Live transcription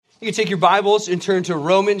You can take your Bibles and turn to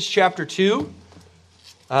Romans chapter 2.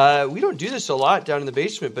 We don't do this a lot down in the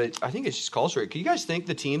basement, but I think it just calls for it. Can you guys thank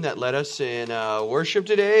the team that led us in worship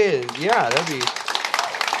today? And yeah, that'd be...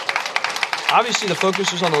 Obviously, the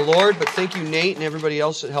focus was on the Lord, but thank you, Nate, and everybody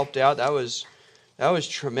else that helped out. That was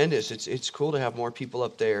tremendous. It's cool to have more people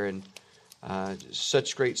up there, and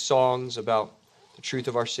such great songs about the truth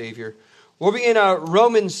of our Savior. We'll be in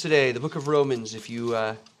Romans today, the book of Romans, if you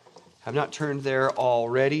have not turned there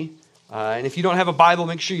already. And if you don't have a Bible,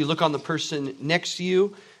 make sure you look on the person next to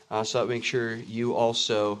you, so that make sure you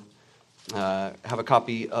also have a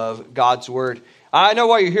copy of God's Word. I know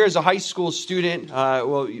why you're here as a high school student.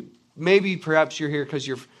 Maybe perhaps you're here because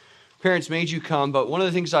your parents made you come, but one of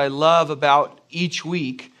the things I love about each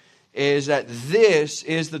week is that this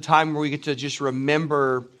is the time where we get to just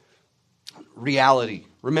remember reality.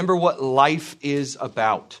 Remember what life is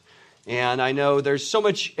about. And I know there's so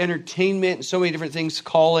much entertainment and so many different things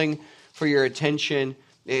calling for your attention.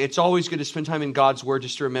 It's always good to spend time in God's Word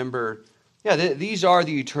just to remember, these are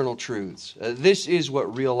the eternal truths. This is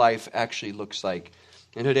what real life actually looks like.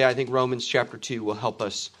 And today I think Romans chapter 2 will help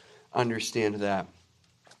us understand that.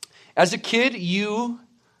 As a kid, you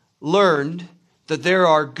learned that there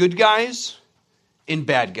are good guys and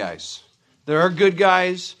bad guys. There are good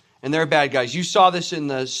guys and there are bad guys. You saw this in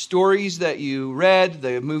the stories that you read,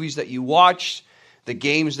 the movies that you watched, the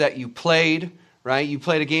games that you played, right? You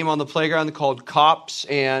played a game on the playground called Cops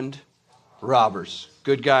and Robbers.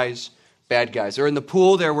 Good guys, bad guys. Or in the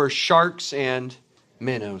pool, there were sharks and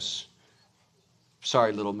minnows.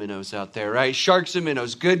 Sorry, little minnows out there, right? Sharks and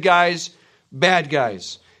minnows. Good guys, bad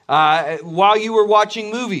guys. While you were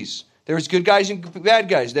watching movies, there was good guys and bad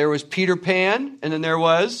guys. There was Peter Pan, and then there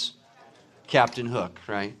was Captain Hook,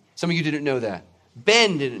 right? Some of you didn't know that.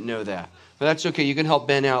 Ben didn't know that. But that's okay. You can help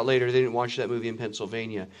Ben out later. They didn't watch that movie in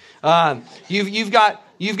Pennsylvania. You've got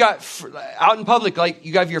out in public, like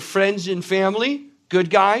you have your friends and family,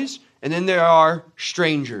 good guys, and then there are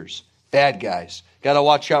strangers, bad guys. Got to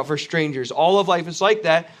watch out for strangers. All of life is like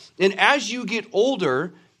that. And as you get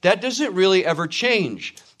older, that doesn't really ever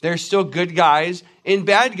change. There's still good guys and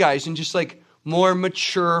bad guys in just like more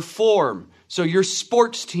mature form. So your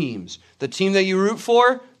sports teams, the team that you root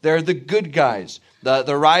for, they're the good guys.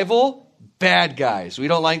 The rival, bad guys. We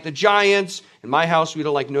don't like the Giants. In my house, we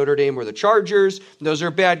don't like Notre Dame or the Chargers. Those are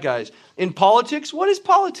bad guys. In politics, what is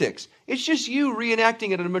politics? It's just you reenacting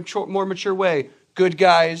it in a more mature way. Good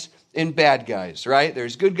guys and bad guys, right?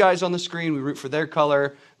 There's good guys on the screen. We root for their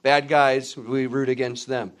color. Bad guys, we root against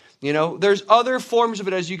them. You know, there's other forms of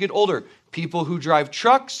it as you get older. People who drive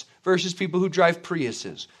trucks versus people who drive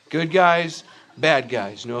Priuses. Good guys, bad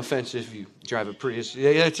guys. No offense if you drive a Prius.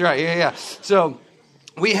 Yeah, that's right. Yeah. So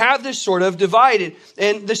we have this sort of divided.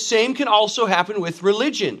 And the same can also happen with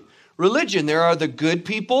religion. Religion, there are the good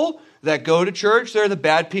people that go to church. There are the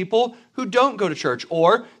bad people who don't go to church.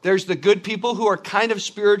 Or there's the good people who are kind of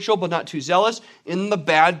spiritual but not too zealous, and the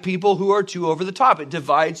bad people who are too over the top. It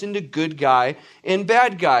divides into good guy and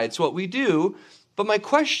bad guy. It's what we do. But my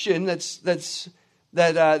question that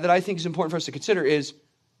I think is important for us to consider is,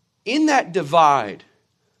 in that divide,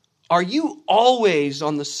 are you always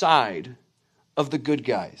on the side of the good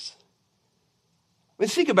guys? I mean,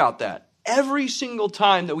 think about that. Every single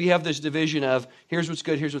time that we have this division of here's what's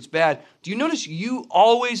good, here's what's bad, do you notice you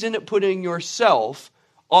always end up putting yourself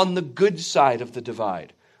on the good side of the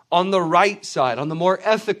divide, on the right side, on the more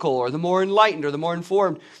ethical or the more enlightened or the more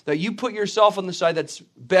informed, that you put yourself on the side that's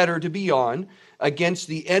better to be on against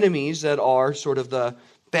the enemies that are sort of the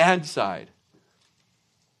bad side?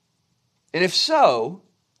 And if so,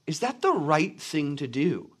 is that the right thing to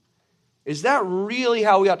do? Is that really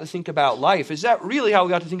how we ought to think about life? Is that really how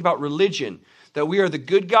we ought to think about religion? That we are the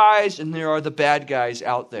good guys and there are the bad guys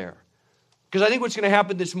out there? Because I think what's going to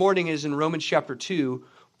happen this morning is in Romans chapter 2,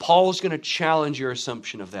 Paul's going to challenge your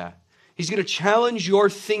assumption of that. He's going to challenge your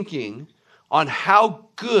thinking on how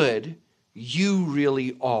good you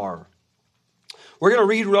really are. We're going to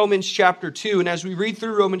read Romans chapter 2, and as we read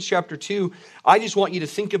through Romans chapter 2, I just want you to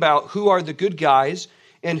think about who are the good guys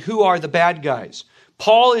and who are the bad guys.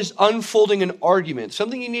 Paul is unfolding an argument.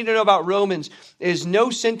 Something you need to know about Romans is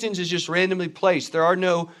no sentence is just randomly placed. There are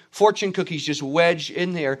no fortune cookies just wedged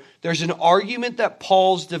in there. There's an argument that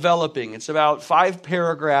Paul's developing. It's about 5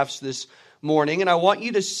 paragraphs this morning, and I want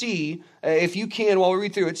you to see, if you can, while we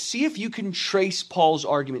read through it, see if you can trace Paul's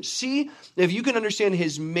argument. See if you can understand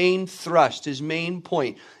his main thrust, his main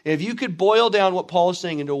point. If you could boil down what Paul is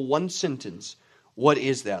saying into one sentence, what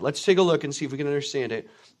is that? Let's take a look and see if we can understand it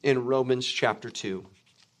in Romans chapter 2.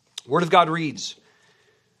 Word of God reads,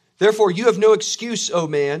 "Therefore you have no excuse, O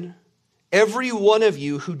man, every one of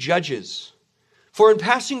you who judges. For in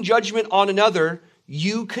passing judgment on another,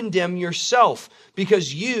 you condemn yourself,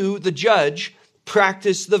 because you, the judge,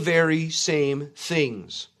 practice the very same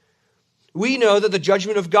things. We know that the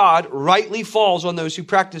judgment of God rightly falls on those who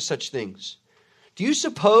practice such things. Do you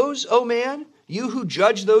suppose, O man, you who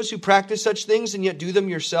judge those who practice such things and yet do them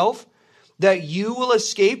yourself, that you will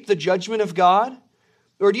escape the judgment of God?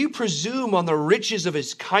 Or do you presume on the riches of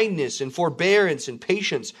his kindness and forbearance and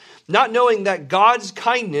patience, not knowing that God's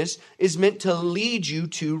kindness is meant to lead you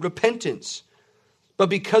to repentance? But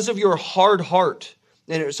because of your hard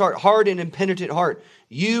and impenitent heart,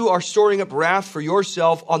 you are storing up wrath for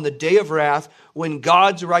yourself on the day of wrath when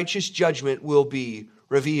God's righteous judgment will be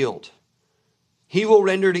revealed. He will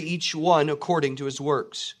render to each one according to his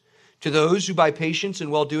works. To those who by patience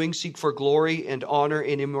and well-doing seek for glory and honor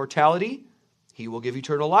and immortality, he will give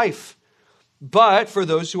eternal life. But for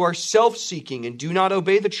those who are self-seeking and do not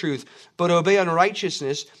obey the truth, but obey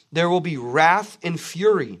unrighteousness, there will be wrath and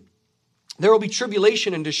fury. There will be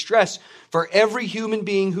tribulation and distress for every human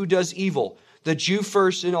being who does evil, the Jew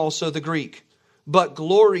first and also the Greek. But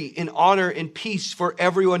glory and honor and peace for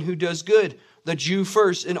everyone who does good, the Jew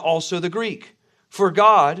first and also the Greek. For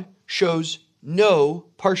God shows no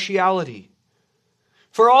partiality.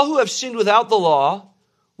 For all who have sinned without the law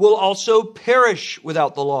will also perish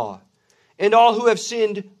without the law. And all who have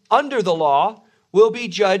sinned under the law will be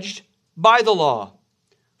judged by the law.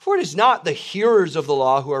 For it is not the hearers of the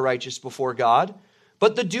law who are righteous before God,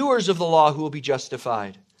 but the doers of the law who will be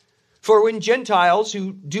justified. For when Gentiles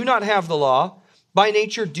who do not have the law, by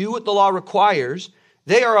nature do what the law requires,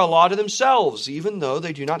 they are a law to themselves, even though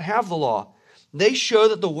they do not have the law. They show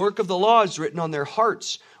that the work of the law is written on their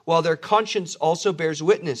hearts, while their conscience also bears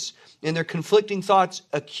witness, and their conflicting thoughts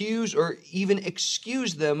accuse or even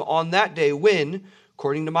excuse them on that day when,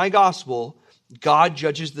 according to my gospel, God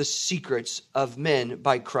judges the secrets of men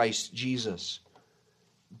by Christ Jesus.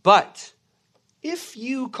 But if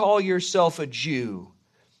you call yourself a Jew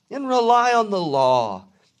and rely on the law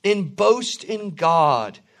and boast in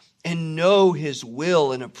God and know his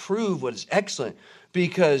will and approve what is excellent,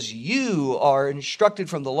 because you are instructed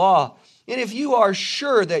from the law, and if you are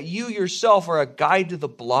sure that you yourself are a guide to the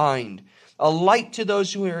blind, a light to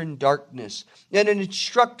those who are in darkness, and an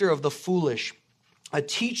instructor of the foolish, a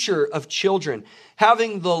teacher of children,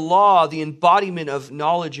 having the law, the embodiment of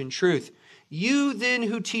knowledge and truth, you then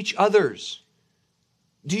who teach others,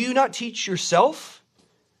 do you not teach yourself?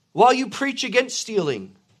 While you preach against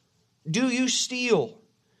stealing, do you steal?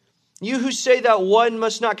 You who say that one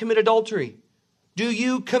must not commit adultery, do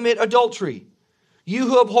you commit adultery? You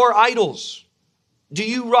who abhor idols, do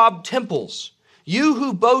you rob temples? You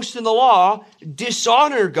who boast in the law,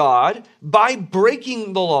 dishonor God by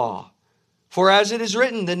breaking the law. For as it is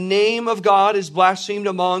written, the name of God is blasphemed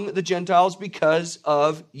among the Gentiles because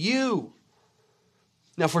of you.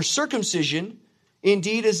 Now for circumcision,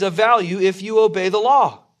 indeed is of value if you obey the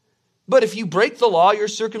law. But if you break the law, your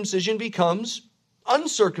circumcision becomes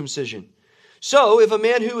uncircumcision. So if a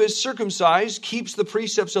man who is circumcised keeps the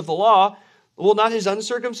precepts of the law, will not his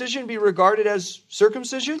uncircumcision be regarded as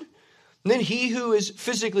circumcision? And then he who is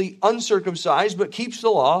physically uncircumcised but keeps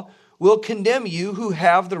the law will condemn you who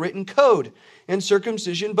have the written code and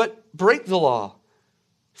circumcision but break the law.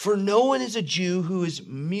 For no one is a Jew who is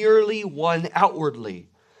merely one outwardly,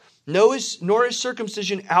 nor is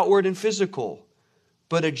circumcision outward and physical,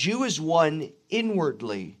 but a Jew is one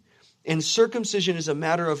inwardly, and circumcision is a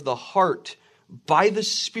matter of the heart, by the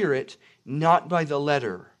Spirit, not by the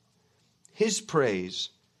letter. His praise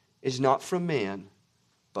is not from man,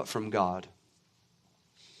 but from God.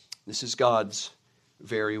 This is God's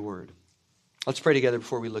very word. Let's pray together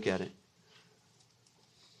before we look at it.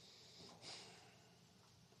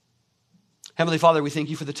 Heavenly Father, we thank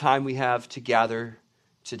you for the time we have to gather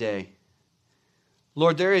today.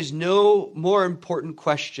 Lord, there is no more important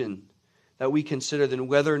question that we consider than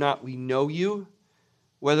whether or not we know you,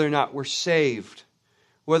 whether or not we're saved,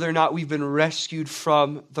 whether or not we've been rescued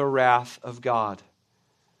from the wrath of God.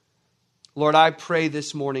 Lord, I pray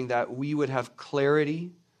this morning that we would have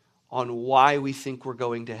clarity on why we think we're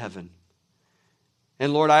going to heaven.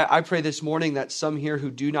 And Lord, I pray this morning that some here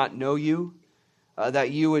who do not know you,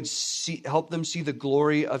 that you would help them see the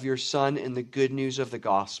glory of your Son and the good news of the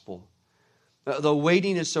gospel. The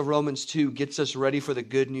weightiness of Romans 2 gets us ready for the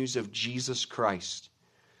good news of Jesus Christ.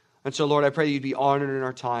 And so, Lord, I pray that you'd be honored in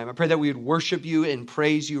our time. I pray that we would worship you and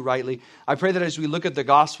praise you rightly. I pray that as we look at the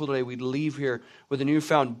gospel today, we'd leave here with a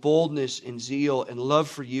newfound boldness and zeal and love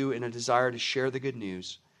for you and a desire to share the good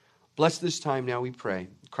news. Bless this time now, we pray.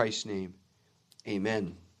 In Christ's name,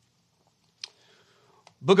 amen.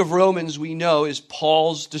 Book of Romans, we know, is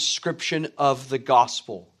Paul's description of the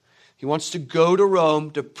gospel. He wants to go to Rome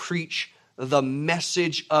to preach the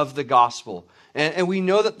message of the gospel. And we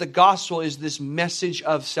know that the gospel is this message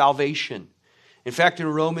of salvation. In fact, in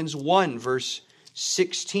Romans 1, verse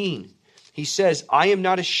 16, he says, I am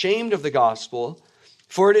not ashamed of the gospel,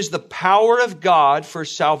 for it is the power of God for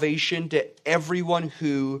salvation to everyone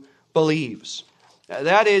who believes.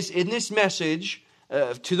 That is, in this message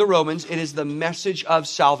to the Romans, it is the message of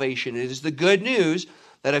salvation. It is the good news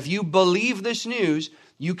that if you believe this news,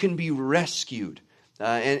 you can be rescued.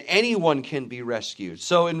 And anyone can be rescued.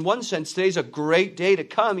 So in one sense, today's a great day to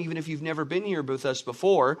come, even if you've never been here with us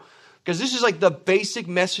before, because this is like the basic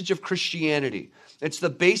message of Christianity. It's the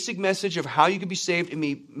basic message of how you can be saved and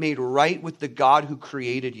be made right with the God who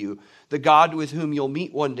created you, the God with whom you'll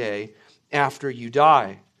meet one day after you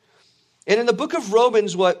die. And in the book of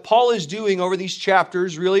Romans, what Paul is doing over these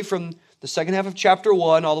chapters, really from the second half of chapter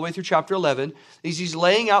 1 all the way through chapter 11, is he's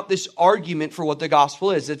laying out this argument for what the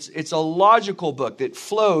gospel is. It's a logical book that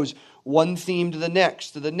flows one theme to the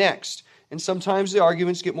next, And sometimes the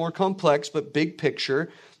arguments get more complex, but big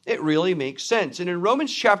picture, it really makes sense. And in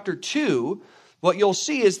Romans chapter 2, what you'll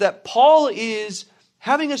see is that Paul is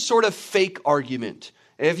having a sort of fake argument.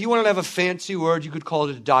 If you want to have a fancy word, you could call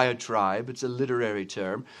it a diatribe. It's a literary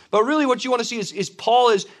term. But really what you want to see is Paul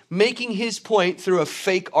is making his point through a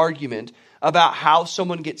fake argument about how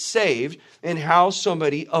someone gets saved and how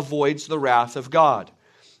somebody avoids the wrath of God.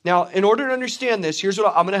 Now, in order to understand this, here's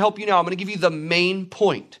what I'm going to help you now. I'm going to give you the main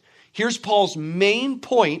point. Here's Paul's main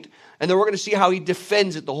point, and then we're going to see how he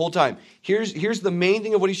defends it the whole time. Here's the main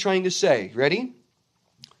thing of what he's trying to say. Ready?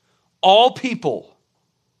 All people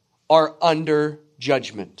are under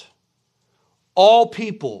judgment. All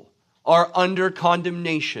people are under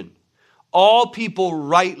condemnation. All people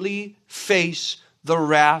rightly face the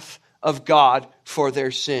wrath of God for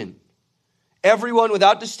their sin. Everyone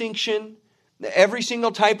without distinction, every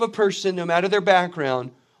single type of person, no matter their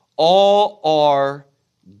background, all are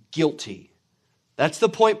guilty. That's the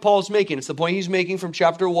point Paul's making. It's the point he's making from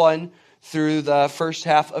chapter 1 through the first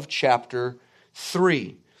half of chapter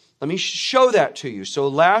 3. Let me show that to you. So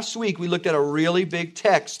last week we looked at a really big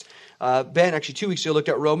text. Ben, actually 2 weeks ago, looked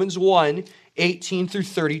at Romans 1, 18 through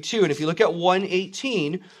 32. And if you look at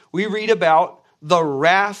 1:18, we read about the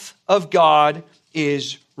wrath of God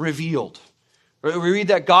is revealed. We read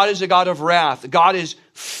that God is a God of wrath. God is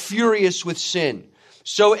furious with sin.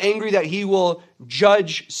 So angry that he will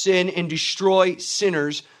judge sin and destroy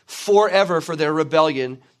sinners forever for their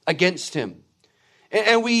rebellion against him. And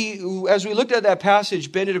as we looked at that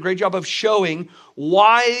passage, Ben did a great job of showing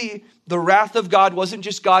why the wrath of God wasn't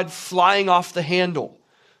just God flying off the handle,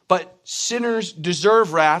 but sinners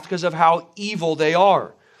deserve wrath because of how evil they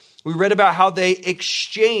are. We read about how they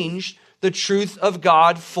exchanged the truth of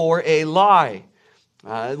God for a lie.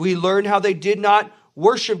 We learned how they did not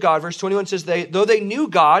worship God. Verse 21 says, though they knew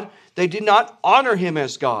God, they did not honor him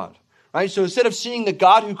as God. Right? So instead of seeing the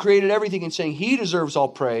God who created everything and saying he deserves all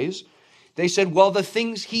praise, they said, well, the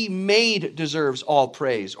things he made deserves all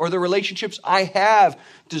praise, or the relationships I have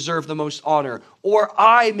deserve the most honor, or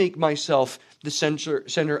I make myself the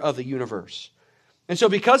center of the universe. And so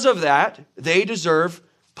because of that, they deserve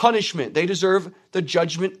punishment. They deserve the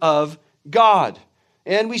judgment of God.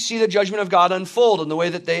 And we see the judgment of God unfold in the way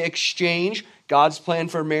that they exchange God's plan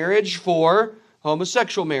for marriage for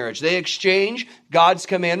homosexual marriage. They exchange God's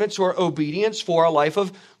commandments or obedience for a life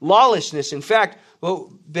of lawlessness. In fact, what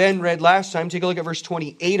Ben read last time, take a look at verse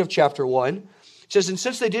 28 of chapter 1. It says, and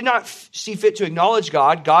since they did not see fit to acknowledge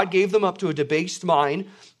God, God gave them up to a debased mind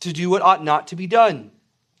to do what ought not to be done.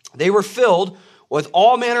 They were filled with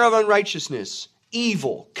all manner of unrighteousness,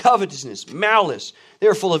 evil, covetousness, malice. They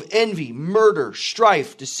are full of envy, murder,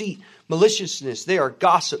 strife, deceit, maliciousness. They are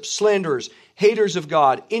gossips, slanderers, haters of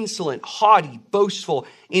God, insolent, haughty, boastful,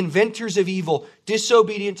 inventors of evil,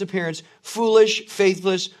 disobedient to parents, foolish,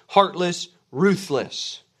 faithless, heartless,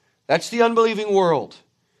 ruthless. That's the unbelieving world.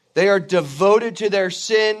 They are devoted to their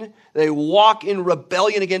sin. They walk in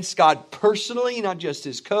rebellion against God personally, not just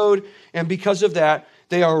his code. And because of that,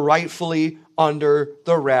 they are rightfully under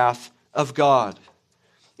the wrath of God.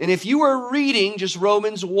 And if you were reading just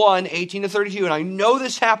Romans 1, 18 to 32, and I know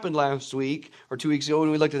this happened last week or 2 weeks ago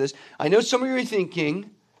when we looked at this, I know some of you are thinking,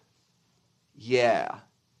 yeah,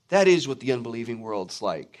 that is what the unbelieving world's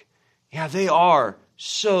like. Yeah, they are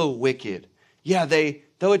so wicked. Yeah,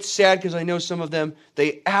 though it's sad because I know some of them,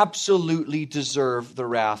 they absolutely deserve the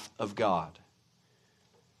wrath of God.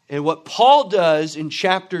 And what Paul does in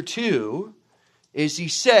chapter 2 is he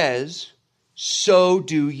says, so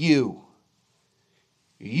do you.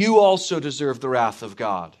 You also deserve the wrath of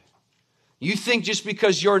God. You think just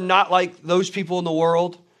because you're not like those people in the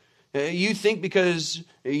world, You think because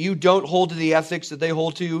you don't hold to the ethics that they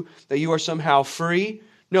hold to, that you are somehow free.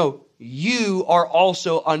 No, you are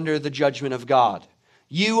also under the judgment of God.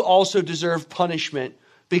 You also deserve punishment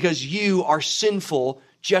because you are sinful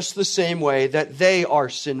just the same way that they are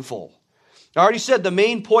sinful. I already said the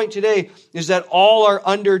main point today is that all are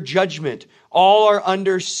under judgment. All are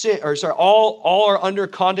under sin, all are under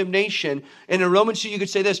condemnation. And in Romans 2, you could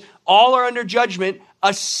say this: all are under judgment,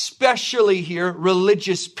 especially here,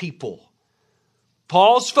 religious people.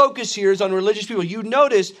 Paul's focus here is on religious people. You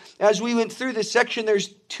notice as we went through this section, there's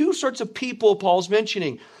two sorts of people Paul's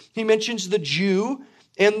mentioning. He mentions the Jew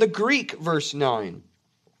and the Greek, verse 9.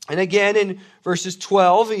 And again, in verses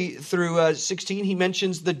 12 through 16, he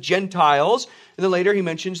mentions the Gentiles. And then later he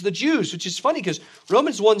mentions the Jews, which is funny because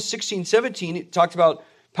Romans 1, 16, 17, it talked about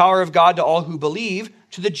power of God to all who believe,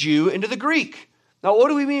 to the Jew and to the Greek. Now, what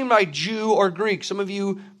do we mean by Jew or Greek? Some of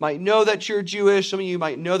you might know that you're Jewish. Some of you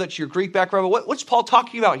might know that you're Greek background. But what's Paul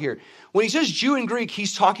talking about here? When he says Jew and Greek,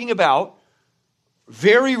 he's talking about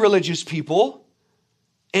very religious people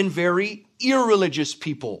and very irreligious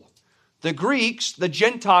people. The Greeks, the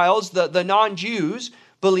Gentiles, the non-Jews,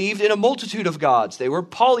 believed in a multitude of gods. They were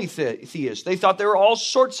polytheists. They thought there were all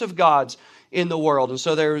sorts of gods in the world. And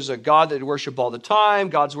so there was a God that worship all the time.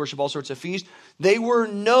 Gods worship all sorts of feasts. They were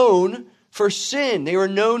known for sin. They were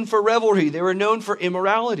known for revelry. They were known for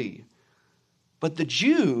immorality. But the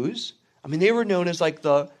Jews, they were known as like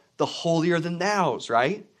the holier than thous,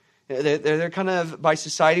 right? They're kind of, by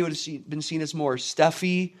society, would have been seen as more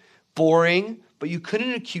stuffy, boring, but you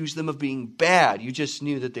couldn't accuse them of being bad. You just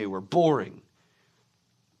knew that they were boring.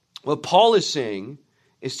 What Paul is saying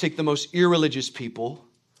is take the most irreligious people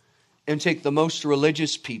and take the most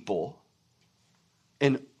religious people,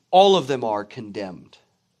 and all of them are condemned.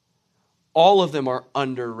 All of them are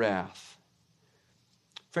under wrath.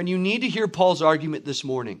 Friend, you need to hear Paul's argument this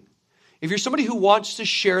morning. If you're somebody who wants to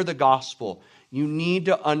share the gospel, you need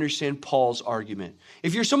to understand Paul's argument.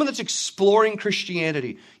 If you're someone that's exploring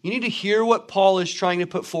Christianity, you need to hear what Paul is trying to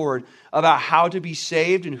put forward about how to be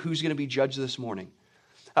saved and who's going to be judged this morning.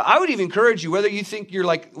 I would even encourage you, whether you think you're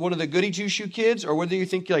like one of the goody two-shoe kids or whether you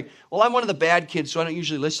think you're like, well, I'm one of the bad kids, so I don't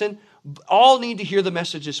usually listen. All need to hear the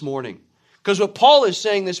message this morning. Because what Paul is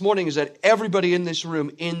saying this morning is that everybody in this room,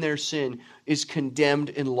 in their sin, is condemned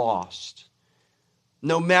and lost.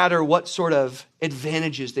 No matter what sort of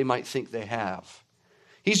advantages they might think they have.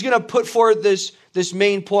 He's going to put forward this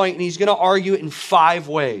main point, and he's going to argue it in 5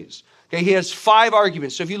 ways. Okay, he has 5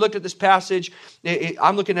 arguments. So if you looked at this passage,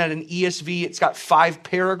 I'm looking at an ESV. It's got 5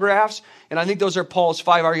 paragraphs, and I think those are Paul's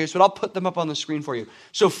 5 arguments, but I'll put them up on the screen for you.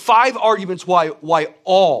 So 5 arguments why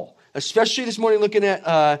all, especially this morning looking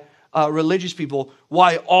at religious people,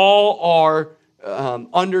 why all are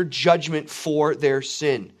under judgment for their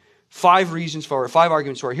sin. 5 reasons for it, 5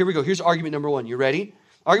 arguments for it. Here we go. Here's argument number 1. You ready?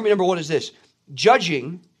 Argument number 1 is this.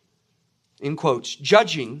 Judging, in quotes,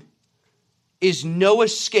 judging is no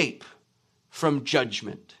escape from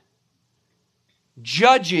judgment.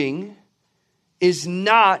 Judging is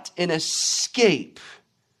not an escape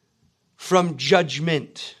from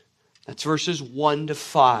judgment. That's verses 1 to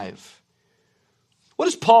 5. What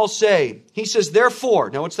does Paul say? He says, therefore.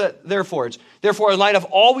 Now, what's that therefore? It's therefore in light of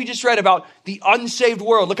all we just read about the unsaved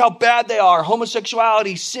world. Look how bad they are.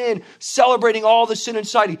 Homosexuality, sin, celebrating all the sin in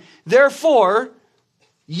society. Therefore,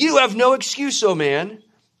 you have no excuse, O man,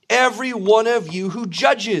 every one of you who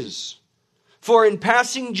judges. For in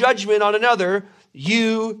passing judgment on another,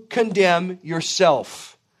 you condemn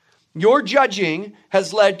yourself. Your judging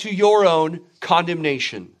has led to your own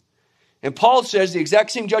condemnation. And Paul says the exact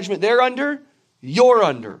same judgment they're under, you're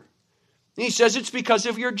under. And he says it's because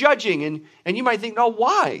of your judging. And you might think, no,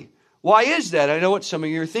 why? Why is that? I know what some of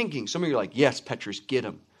you are thinking. Some of you are like, yes, Petrus, get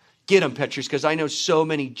him. Get him, Petrus, because I know so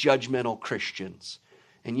many judgmental Christians.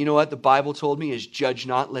 And you know what the Bible told me is judge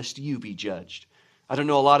not lest you be judged. I don't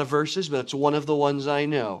know a lot of verses, but it's one of the ones I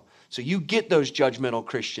know. So you get those judgmental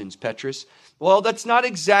Christians, Petrus. Well, that's not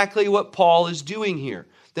exactly what Paul is doing here.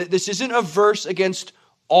 This isn't a verse against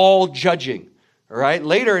all judging. All right.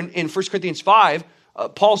 Later in 1 Corinthians 5,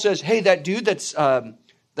 Paul says, hey, that dude that's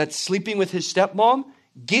sleeping with his stepmom,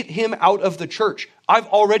 get him out of the church. I've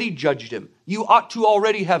already judged him. You ought to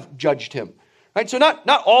already have judged him. Right? So not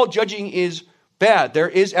all judging is bad. There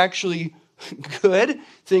is actually good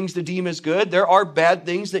things to deem as good. There are bad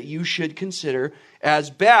things that you should consider as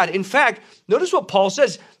bad. In fact, notice what Paul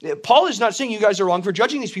says. Paul is not saying you guys are wrong for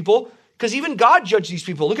judging these people, because even God judged these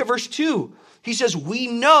people. Look at verse 2. He says, we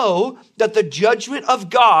know that the judgment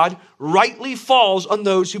of God rightly falls on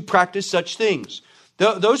those who practice such things.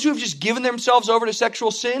 Those who have just given themselves over to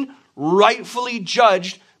sexual sin, rightfully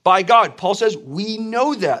judged by God. Paul says we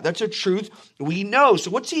know that. That's a truth we know.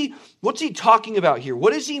 So what's he talking about here?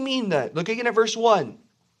 What does he mean that? Look again at verse 1.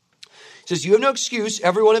 He says, you have no excuse,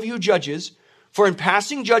 every one of you who judges, for in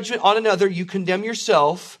passing judgment on another, you condemn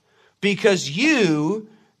yourself, because you,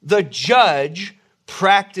 the judge,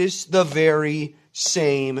 practice the very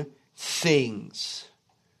same things.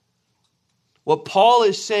 What Paul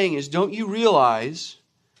is saying is, don't you realize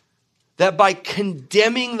that by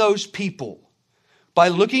condemning those people, by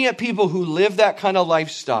looking at people who live that kind of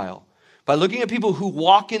lifestyle, by looking at people who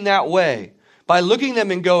walk in that way, by looking at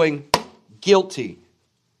them and going, guilty,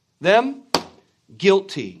 them,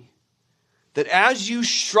 guilty, that as you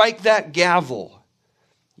strike that gavel,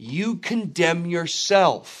 you condemn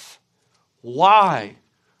yourself. Why?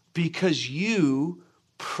 Because you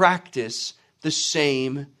practice the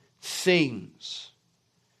same things.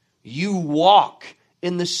 You walk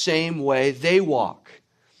in the same way they walk.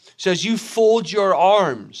 So as you fold your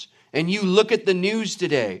arms and you look at the news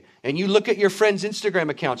today and you look at your friends' Instagram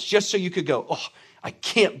accounts just so you could go, oh, I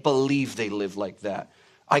can't believe they live like that.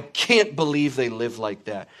 I can't believe they live like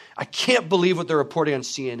that. I can't believe what they're reporting on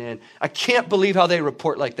CNN. I can't believe how they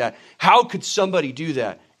report like that. How could somebody do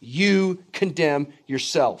that? You condemn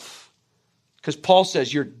yourself. Because Paul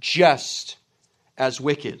says you're just as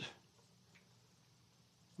wicked.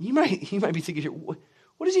 You might be thinking, what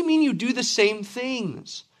does he mean you do the same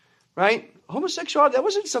things? Right? Homosexuality, that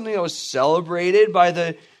wasn't something that was celebrated by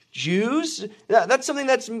the Jews. That's something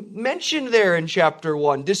that's mentioned there in chapter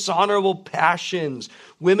 1. Dishonorable passions.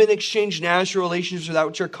 Women exchange natural relations for that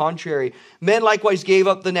which are contrary. Men likewise gave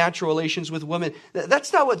up the natural relations with women.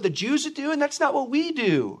 That's not what the Jews do, and that's not what we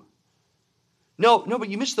do. No, but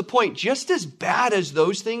you missed the point. Just as bad as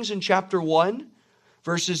those things in chapter 1,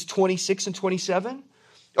 verses 26 and 27,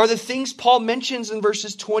 are the things Paul mentions in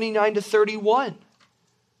verses 29 to 31.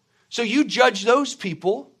 So you judge those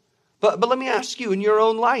people. But let me ask you, in your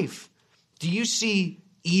own life, do you see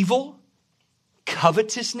evil,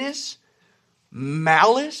 covetousness,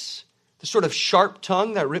 malice, the sort of sharp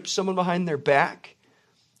tongue that rips someone behind their back?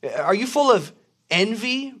 Are you full of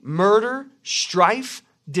envy, murder, strife,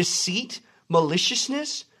 deceit,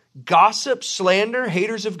 maliciousness, gossip, slander,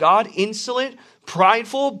 haters of God, insolent,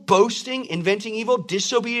 prideful, boasting, inventing evil,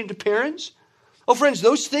 disobedient to parents? Oh, friends,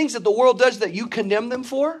 those things that the world does that you condemn them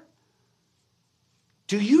for,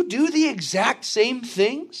 do you do the exact same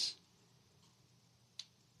things?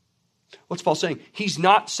 What's Paul saying? He's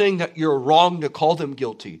not saying that you're wrong to call them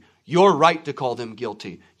guilty. You're right to call them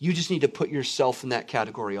guilty. You just need to put yourself in that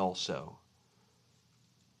category also.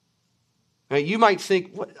 Now, you might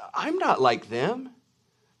think, I'm not like them.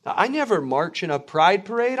 I never march in a pride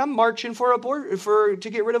parade. I'm marching to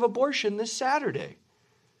get rid of abortion this Saturday.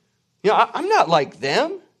 I'm not like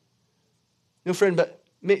them. Friend, but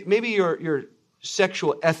maybe your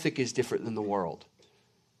sexual ethic is different than the world.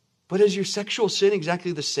 But is your sexual sin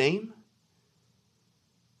exactly the same?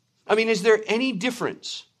 I mean, is there any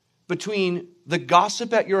difference between the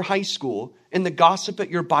gossip at your high school and the gossip at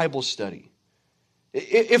your Bible study?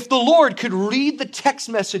 If the Lord could read the text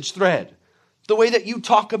message thread the way that you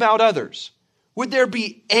talk about others, would there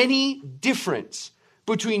be any difference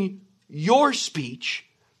between your speech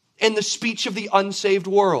and the speech of the unsaved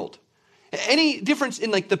world? Any difference in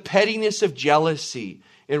like the pettiness of jealousy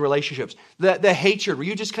in relationships, the hatred, where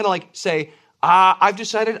you just kind of like say, I've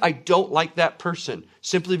decided I don't like that person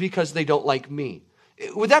simply because they don't like me.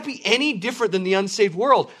 Would that be any different than the unsaved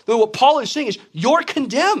world? Though what Paul is saying is you're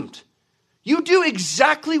condemned. You do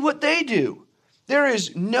exactly what they do. There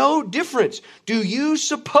is no difference. Do you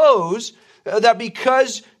suppose that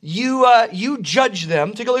because you judge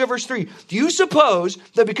them, take a look at verse 3. Do you suppose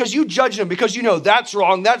that because you judge them, because you know that's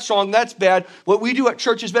wrong, that's bad, what we do at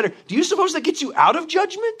church is better, do you suppose that gets you out of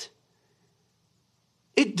judgment?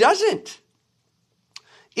 It doesn't.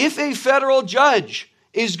 If a federal judge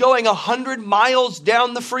is going 100 miles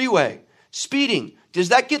down the freeway, speeding, does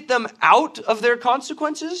that get them out of their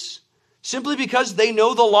consequences? Simply because they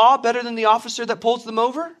know the law better than the officer that pulls them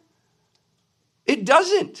over? It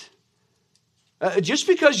doesn't. Just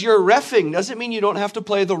because you're reffing doesn't mean you don't have to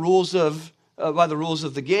play the rules by the rules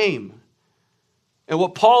of the game. And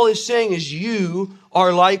what Paul is saying is you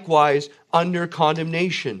are likewise under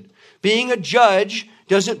condemnation. Being a judge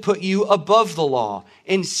doesn't put you above the law.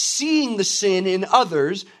 And seeing the sin in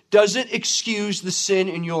others doesn't excuse the sin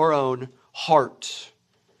in your own heart.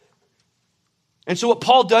 And so what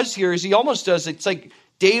Paul does here is he almost does, it's like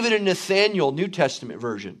David and Nathaniel, New Testament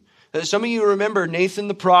version. Some of you remember Nathan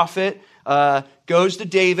the prophet goes to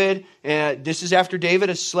David, and this is after David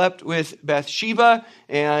has slept with Bathsheba,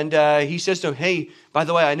 and he says to him, hey, by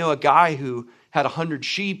the way, I know a guy who had 100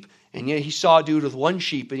 sheep, And yet he saw a dude with one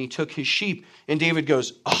sheep and he took his sheep. And David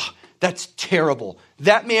goes, oh, that's terrible.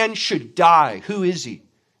 That man should die. Who is he?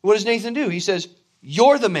 What does Nathan do? He says,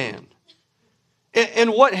 you're the man.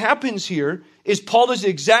 And what happens here is Paul does the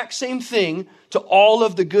exact same thing to all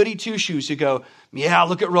of the goody two-shoes who go, yeah,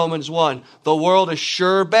 look at Romans 1. The world is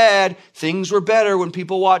sure bad. Things were better when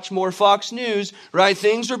people watch more Fox News, right?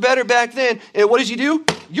 Things were better back then. And what does he do?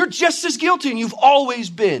 You're just as guilty, and you've always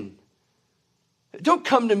been. Don't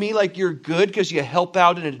come to me like you're good because you help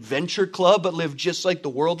out an adventure club but live just like the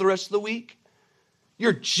world the rest of the week.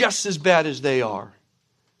 You're just as bad as they are.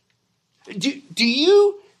 Do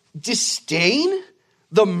you disdain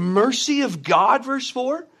the mercy of God, verse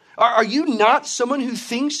 4? Are you not someone who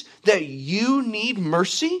thinks that you need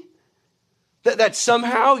mercy? That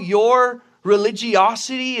somehow your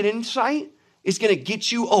religiosity and insight is going to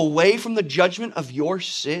get you away from the judgment of your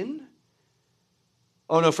sin?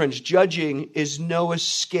 Oh no, friends, judging is no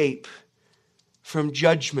escape from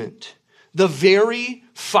judgment. The very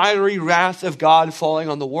fiery wrath of God falling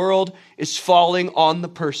on the world is falling on the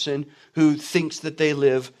person who thinks that they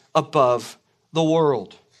live above the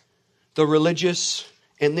world. The religious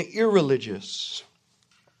and the irreligious.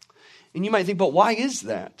 And you might think, but why is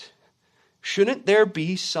that? Shouldn't there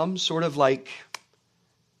be some sort of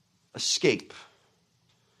escape?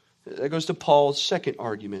 That goes to Paul's second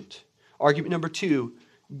argument. Argument number 2,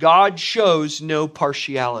 God shows no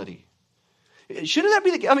partiality. Shouldn't that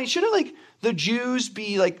be shouldn't the Jews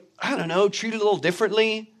be treated a little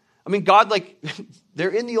differently? God, they're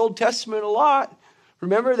in the Old Testament a lot.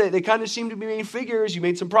 Remember, they kind of seem to be main figures. You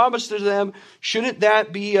made some promises to them. Shouldn't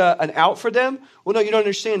that be an out for them? Well, no, you don't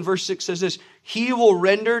understand. Verse 6 says this, he will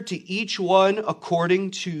render to each one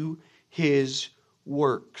according to his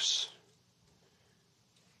works.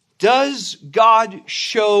 Does God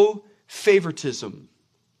show favoritism?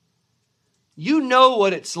 You know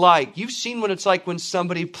what it's like. You've seen what it's like when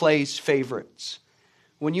somebody plays favorites.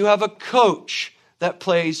 When you have a coach that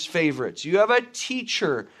plays favorites. You have a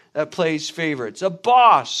teacher that plays favorites. A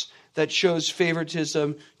boss that shows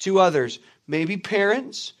favoritism to others. Maybe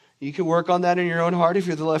parents. You can work on that in your own heart if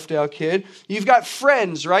you're the left out kid. You've got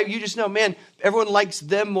friends, right? You just know, man, everyone likes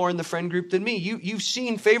them more in the friend group than me. You've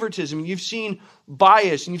seen favoritism. You've seen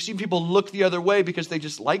bias. And you've seen people look the other way because they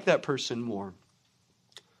just like that person more.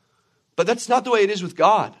 But that's not the way it is with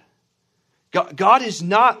God. God is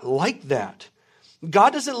not like that.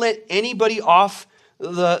 God doesn't let anybody off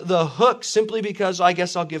the hook simply because I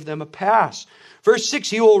guess I'll give them a pass. Verse 6,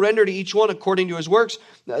 he will render to each one according to his works.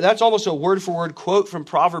 That's almost a word-for-word quote from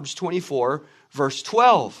Proverbs 24, verse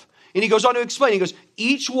 12. And he goes on to explain, he goes,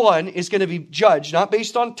 each one is going to be judged, not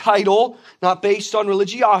based on title, not based on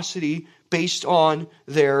religiosity, based on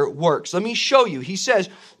their works. Let me show you. He says,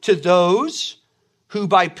 to those who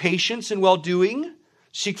by patience and well-doing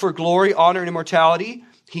seek for glory, honor, and immortality,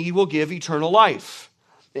 he will give eternal life.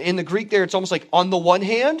 In the Greek there, it's almost like on the one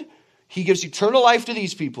hand, he gives eternal life to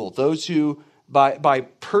these people, those who by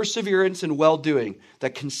perseverance and well-doing,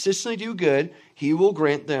 that consistently do good, he will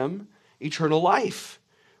grant them eternal life.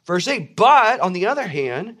 Verse 8, but on the other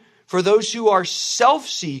hand, for those who are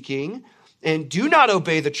self-seeking and do not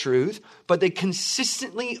obey the truth, but they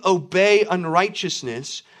consistently obey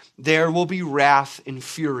unrighteousness, there will be wrath and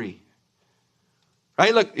fury.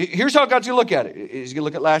 Right? Look, here's how God's going to look at it. He's going to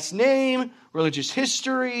look at last name, religious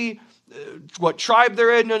history, what tribe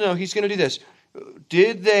they're in. No, he's going to do this.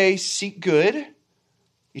 Did they seek good,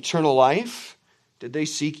 eternal life? Did they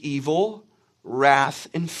seek evil, wrath,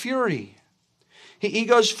 and fury? He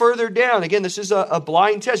goes further down. Again, this is a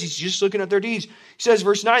blind test. He's just looking at their deeds. He says,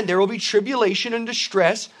 verse 9, there will be tribulation and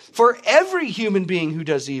distress for every human being who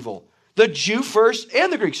does evil. The Jew first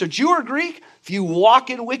and the Greek. So Jew or Greek, if you walk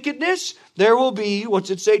in wickedness, there will be, what's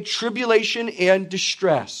it say, tribulation and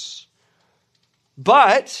distress.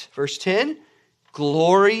 But, verse 10,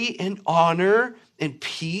 glory and honor and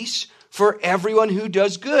peace for everyone who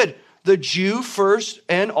does good. The Jew first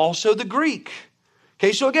and also the Greek.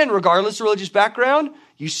 Okay, so again, regardless of religious background,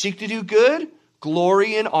 you seek to do good,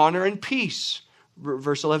 glory and honor and peace.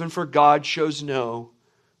 Verse 11, for God shows no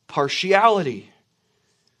partiality.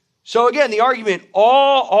 So again, the argument,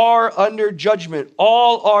 all are under judgment,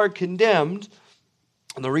 all are condemned.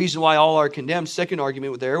 And the reason why all are condemned, second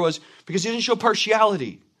argument there, was because he didn't show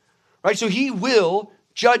partiality. Right? So he will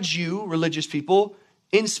judge you, religious people,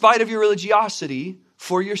 in spite of your religiosity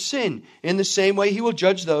for your sin. In the same way, he will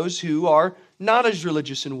judge those who are not as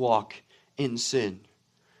religious and walk in sin.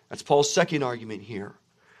 That's Paul's second argument here.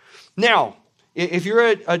 Now, if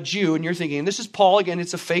you're a Jew and you're thinking, this is Paul, again,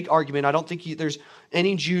 it's a fake argument. I don't think there's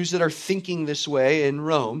any Jews that are thinking this way in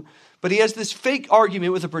Rome. But he has this fake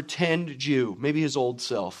argument with a pretend Jew, maybe his old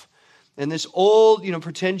self. And this old,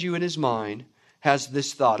 pretend Jew in his mind has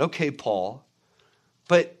this thought, okay, Paul,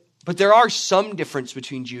 but there are some difference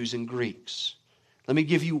between Jews and Greeks. Let me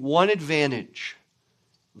give you one advantage,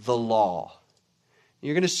 the law.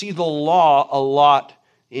 You're going to see the law a lot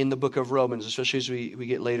in the book of Romans, especially as we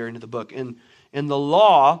get later into the book. And the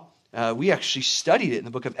law, we actually studied it in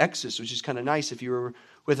the book of Exodus, which is kind of nice if you were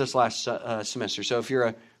with us last semester. So if you're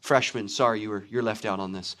a freshman, sorry, you're left out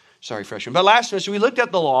on this. Sorry, freshman. But last semester, we looked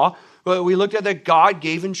at the law. We looked at that God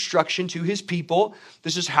gave instruction to his people.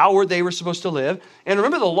 This is how they were supposed to live. And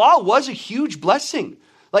remember, the law was a huge blessing.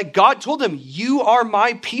 Like God told them, you are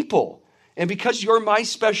my people. And because you're my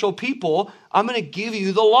special people, I'm going to give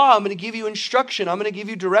you the law. I'm going to give you instruction. I'm going to give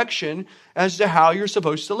you direction as to how you're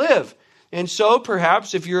supposed to live. And so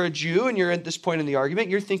perhaps if you're a Jew and you're at this point in the argument,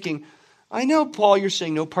 you're thinking, I know, Paul, you're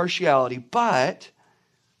saying no partiality, but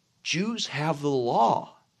Jews have the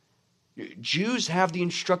law. Jews have the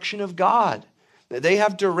instruction of God. They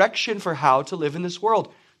have direction for how to live in this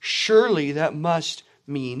world. Surely that must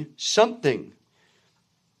mean something.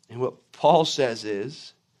 And what Paul says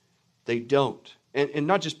is, they don't. And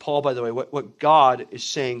not just Paul, by the way. What God is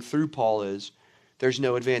saying through Paul is, there's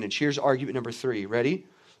no advantage. Here's argument number 3. Ready?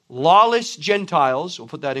 Lawless Gentiles, we'll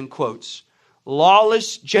put that in quotes,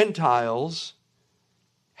 lawless Gentiles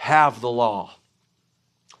have the law.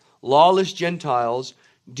 Lawless Gentiles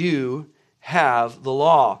do have the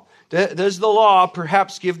law. Does the law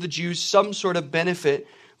perhaps give the Jews some sort of benefit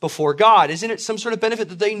before God? Isn't it some sort of benefit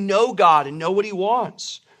that they know God and know what he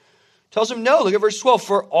wants? Tells them no. Look at verse 12.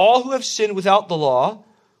 For all who have sinned without the law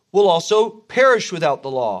will also perish without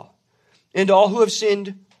the law. And all who have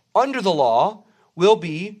sinned under the law will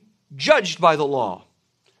be judged by the law.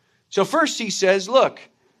 So first he says, look,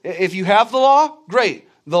 if you have the law, great.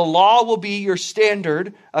 The law will be your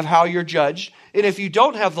standard of how you're judged. And if you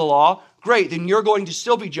don't have the law, great. Then you're going to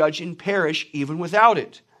still be judged and perish even without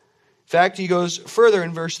it. In fact, he goes further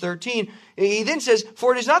in verse 13. He then says,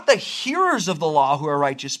 for it is not the hearers of the law who are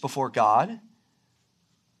righteous before God,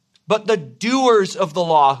 but the doers of the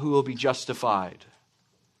law who will be justified.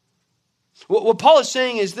 What Paul is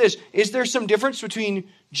saying is this. Is there some difference between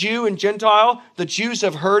Jew and Gentile? The Jews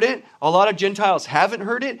have heard it. A lot of Gentiles haven't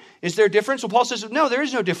heard it. Is there a difference? Well, Paul says, no, there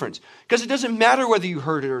is no difference. Because it doesn't matter whether you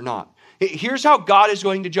heard it or not. Here's how God is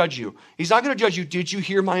going to judge you. He's not going to judge you, did you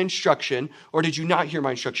hear my instruction or did you not hear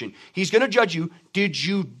my instruction? He's going to judge you, did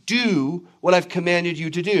you do what I've commanded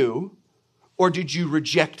you to do or did you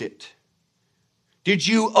reject it? Did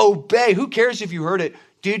you obey? Who cares if you heard it?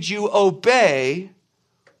 Did you obey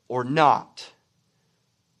or not?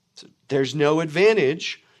 So there's no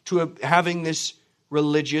advantage to having this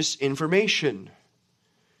religious information.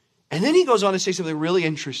 And then he goes on to say something really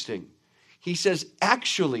interesting. He says,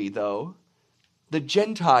 actually, though, the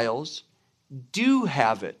Gentiles do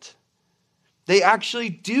have it. They actually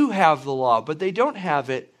do have the law, but they don't have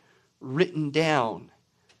it written down.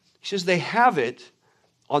 He says they have it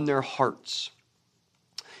on their hearts.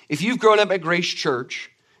 If you've grown up at Grace Church,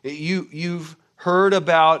 you've heard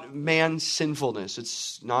about man's sinfulness.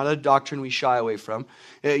 It's not a doctrine we shy away from.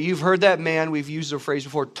 You've heard that man, we've used the phrase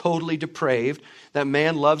before, totally depraved. That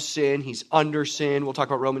man loves sin. He's under sin. We'll talk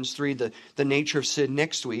about Romans 3, the nature of sin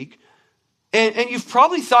next week. And you've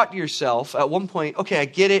probably thought to yourself at one point, okay, I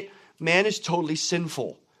get it. Man is totally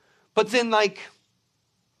sinful. But then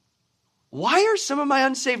why are some of my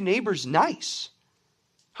unsaved neighbors nice?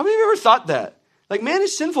 How many of you ever thought that? Man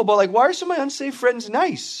is sinful, but why are some of my unsaved friends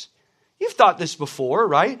nice? You've thought this before,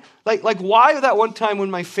 right? Like why that one time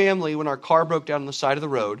when our car broke down on the side of the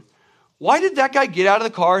road, why did that guy get out of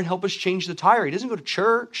the car and help us change the tire? He doesn't go to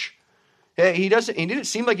church. He didn't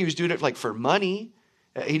seem like he was doing it for money.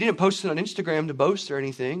 He didn't post it on Instagram to boast or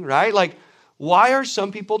anything, right? Why are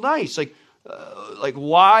some people nice?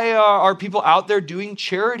 Why are people out there doing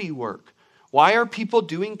charity work? Why are people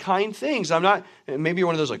doing kind things? Maybe you're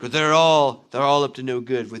one of those they're all up to no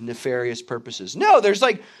good with nefarious purposes. No, there's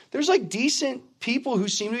decent people who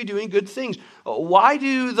seem to be doing good things. Why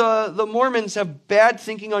do the Mormons have bad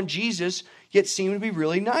thinking on Jesus, yet seem to be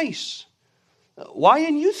really nice? Why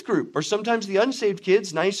in youth group are sometimes the unsaved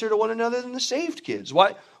kids nicer to one another than the saved kids?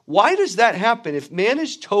 Why does that happen? If man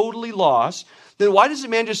is totally lost, then why doesn't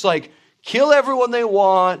man just kill everyone they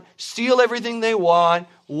want, steal everything they want?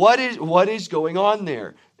 What is going on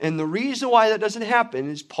there? And the reason why that doesn't happen,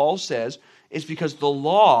 as Paul says, is because the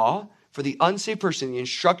law for the unsaved person, the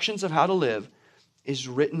instructions of how to live, is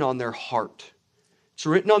written on their heart. It's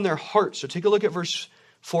written on their heart. So take a look at verse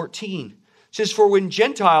 14. It says, for when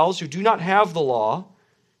Gentiles who do not have the law,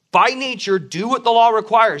 by nature do what the law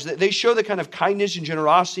requires, they show the kind of kindness and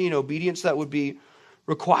generosity and obedience that would be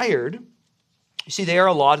required. You see, they are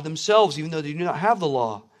a law to themselves, even though they do not have the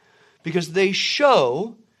law, because they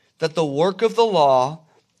show that the work of the law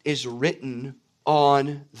is written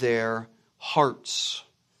on their hearts,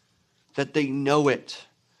 that they know it.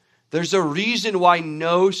 There's a reason why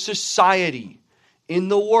no society in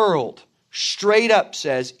the world straight up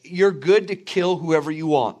says you're good to kill whoever you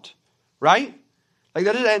want, right? Like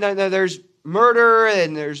that is, and there's murder,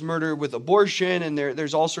 and there's murder with abortion, and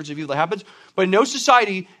there's all sorts of evil that happens. But no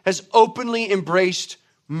society has openly embraced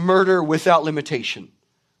murder without limitation,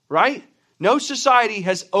 right? No society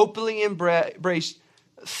has openly embraced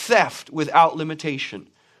theft without limitation,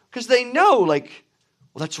 because they know, like,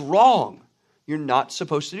 well, that's wrong. You're not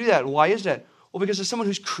supposed to do that. And why is that? Well, because as someone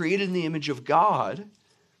who's created in the image of God,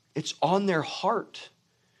 it's on their heart.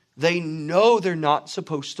 They know they're not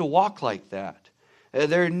supposed to walk like that.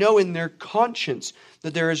 They know in their conscience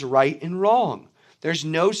that there is right and wrong. There's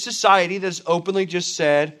no society that's openly just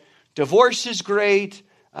said, divorce is great,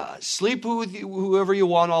 sleep with whoever you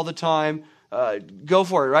want all the time, go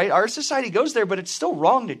for it, right? Our society goes there, but it's still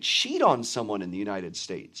wrong to cheat on someone in the United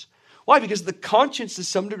States. Why? Because the conscience to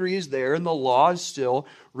some degree is there, and the law is still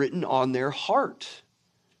written on their heart.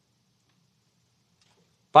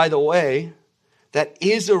 By the way, that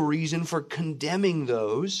is a reason for condemning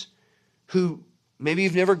those who maybe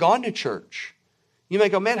you've never gone to church. You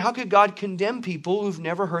might go, man, how could God condemn people who've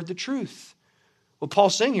never heard the truth? What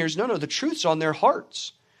Paul's saying here is, no, the truth's on their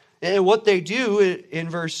hearts. And what they do in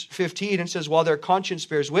verse 15, it says, while their conscience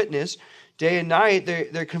bears witness, day and night,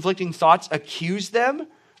 their conflicting thoughts accuse them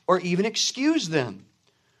or even excuse them.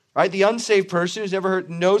 Right? The unsaved person who's never heard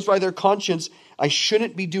knows by their conscience, I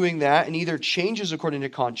shouldn't be doing that, and either changes according to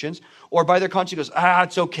conscience, or by their conscience goes,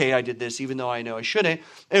 it's okay, I did this, even though I know I shouldn't.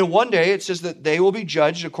 And one day it says that they will be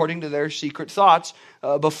judged according to their secret thoughts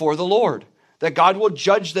before the Lord. That God will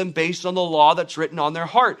judge them based on the law that's written on their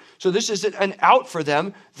heart. So this isn't an out for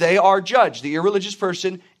them. They are judged. The irreligious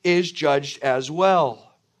person is judged as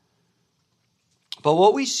well. But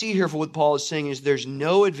what we see here for what Paul is saying is there's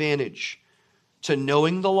no advantage to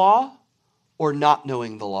knowing the law or not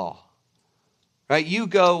knowing the law. Right? You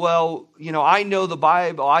go, well, I know the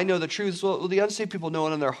Bible, I know the truth. Well, the unsaved people know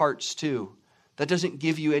it in their hearts too. That doesn't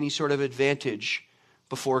give you any sort of advantage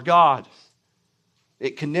before God.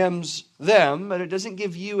 It condemns them, but it doesn't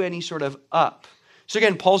give you any sort of up. So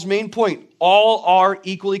again, Paul's main point, all are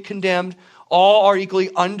equally condemned. All are equally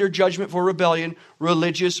under judgment for rebellion,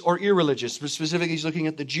 religious or irreligious. But specifically, he's looking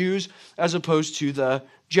at the Jews as opposed to the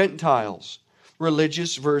Gentiles.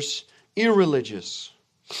 Religious versus irreligious.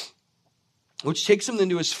 Which takes him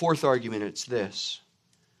into his fourth argument. It's this.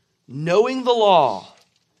 Knowing the law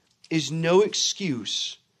is no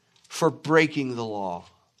excuse for breaking the law.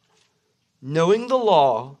 Knowing the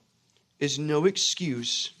law is no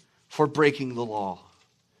excuse for breaking the law.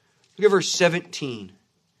 Look at verse 17.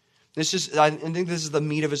 I think this is the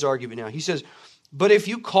meat of his argument now. He says, but if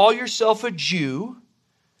you call yourself a Jew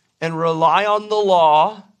and rely on the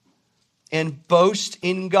law and boast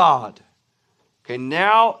in God. Okay,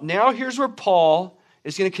 now here's where Paul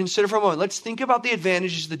is going to consider for a moment. Let's think about the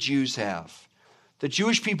advantages the Jews have. The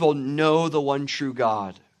Jewish people know the one true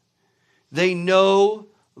God. They know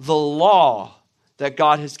the law that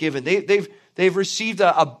God has given. They've received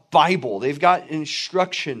a Bible. They've got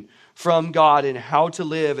instruction from God in how to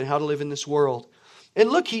live in this world. And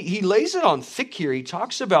look, he lays it on thick here. He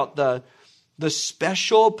talks about the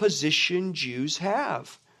special position Jews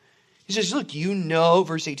have. He says, look,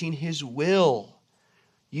 verse 18, his will.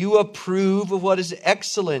 You approve of what is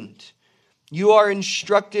excellent. You are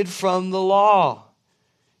instructed from the law.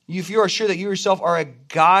 If you are sure that you yourself are a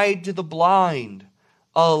guide to the blind,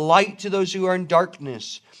 a light to those who are in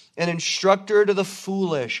darkness, an instructor to the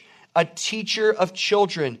foolish, a teacher of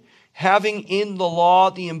children, having in the law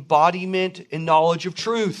the embodiment and knowledge of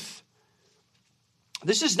truth.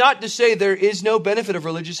 This is not to say there is no benefit of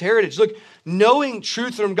religious heritage. Look, knowing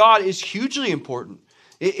truth from God is hugely important.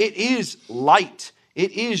 It is light.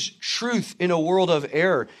 It is truth in a world of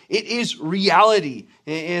error. It is reality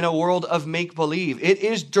in a world of make-believe. It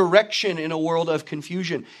is direction in a world of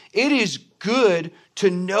confusion. It is good to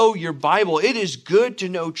know your Bible. It is good to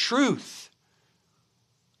know truth.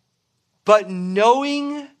 But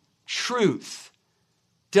knowing truth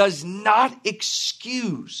does not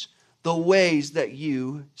excuse the ways that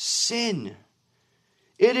you sin.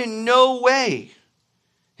 It in no way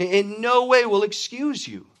will excuse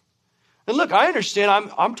you. And look, I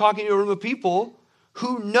understand I'm talking to a room of people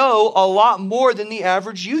who know a lot more than the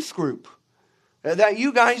average youth group. That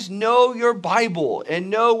you guys know your Bible and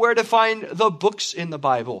know where to find the books in the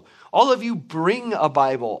Bible. All of you bring a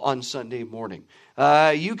Bible on Sunday morning.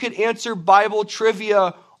 You can answer Bible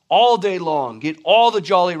trivia all day long. Get all the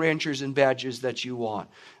Jolly Ranchers and badges that you want.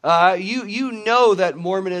 You know that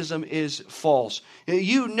Mormonism is false.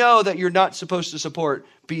 You know that you're not supposed to support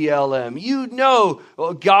BLM. You know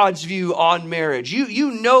God's view on marriage.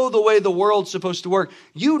 You know the way the world's supposed to work.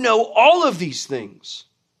 You know all of these things.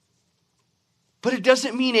 But it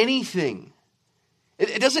doesn't mean anything.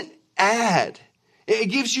 It doesn't add. It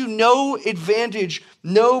gives you no advantage,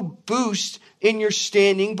 no boost in your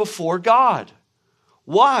standing before God.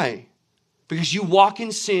 Why? Because you walk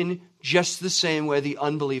in sin just the same way the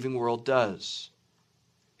unbelieving world does.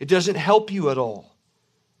 It doesn't help you at all.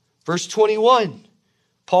 Verse 21,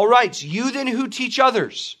 Paul writes, you then who teach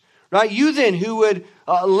others, right? You then who would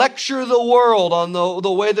lecture the world on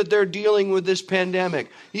the way that they're dealing with this pandemic.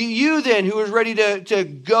 You then who is ready to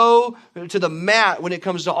go to the mat when it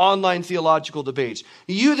comes to online theological debates.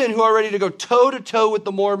 You then who are ready to go toe-to-toe with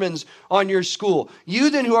the Mormons on your school. You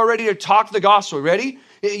then who are ready to talk the gospel. Ready?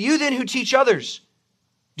 You then who teach others.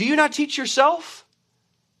 Do you not teach yourself?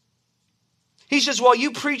 He says, while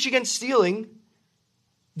you preach against stealing,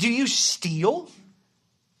 do you steal?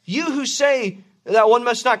 You who say that one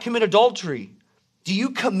must not commit adultery, do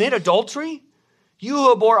you commit adultery? You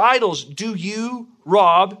who abhor idols, do you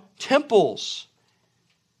rob temples?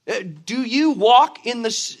 Do you walk in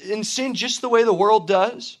sin just the way the world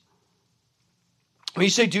does? When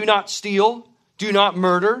you say do not steal, do not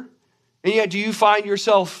murder, and yet do you find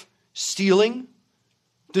yourself stealing,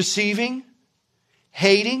 deceiving,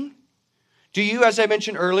 hating? Do you, as I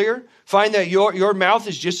mentioned earlier, find that your mouth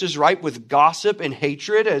is just as ripe with gossip and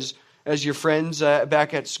hatred as your friends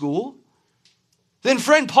back at school? Then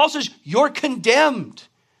friend, Paul says, you're condemned.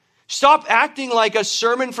 Stop acting like a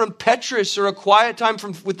sermon from Petrus or a quiet time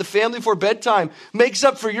with the family before bedtime makes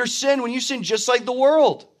up for your sin when you sin just like the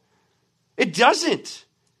world. It doesn't.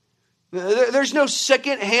 There's no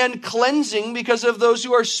second-hand cleansing because of those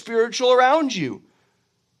who are spiritual around you.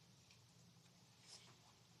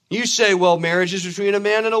 You say, well, marriage is between a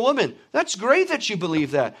man and a woman. That's great that you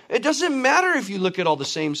believe that. It doesn't matter if you look at all the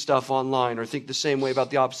same stuff online or think the same way about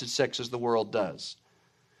the opposite sex as the world does.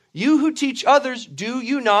 You who teach others, do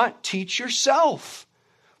you not teach yourself?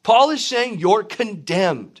 Paul is saying you're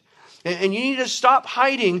condemned. And you need to stop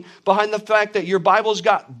hiding behind the fact that your Bible's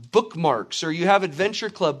got bookmarks or you have Adventure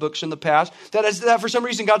Club books in the past that for some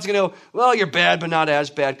reason God's going to go, well, you're bad, but not as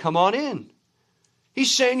bad. Come on in.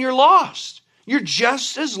 He's saying you're lost. You're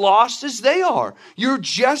just as lost as they are. You're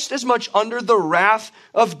just as much under the wrath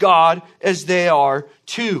of God as they are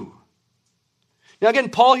too. Now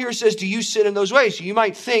again, Paul here says, do you sin in those ways? So you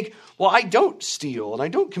might think, well, I don't steal and I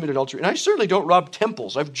don't commit adultery and I certainly don't rob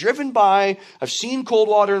temples. I've driven by, I've seen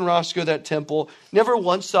Coldwater and Roscoe, that temple, never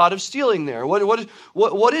once thought of stealing there.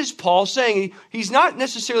 What is Paul saying? He's not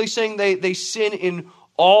necessarily saying they sin in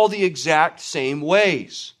all the exact same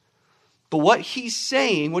ways. But what he's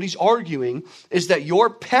saying, what he's arguing, is that your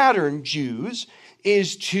pattern, Jews,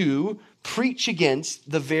 is to preach against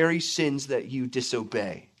the very sins that you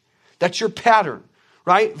disobey. That's your pattern,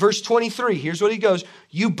 right? Verse 23, here's what he goes.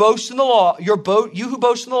 You boast in the law, you who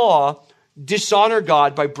boast in the law, dishonor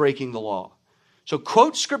God by breaking the law. So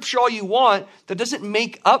quote scripture all you want, that doesn't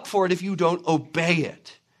make up for it if you don't obey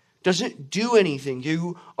it. Doesn't do anything.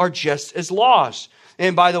 You are just as lost.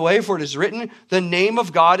 And by the way, for it is written, the name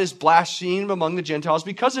of God is blasphemed among the Gentiles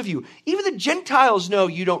because of you. Even the Gentiles know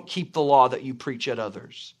you don't keep the law that you preach at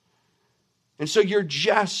others. And so you're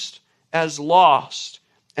just as lost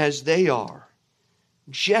as they are.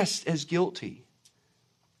 Just as guilty.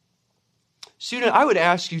 Student, I would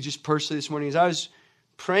ask you just personally this morning, as I was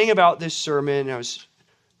praying about this sermon, I was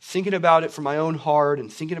thinking about it from my own heart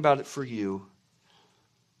and thinking about it for you.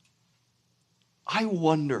 I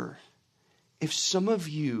wonder if some of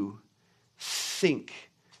you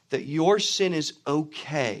think that your sin is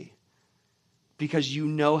okay because you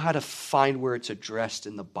know how to find where it's addressed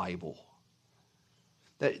in the Bible.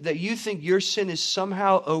 That you think your sin is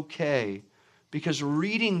somehow okay because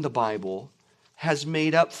reading the Bible has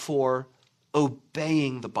made up for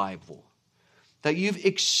obeying the Bible. That you've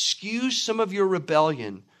excused some of your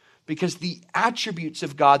rebellion because the attributes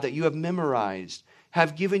of God that you have memorized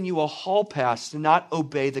have given you a hall pass to not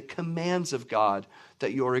obey the commands of God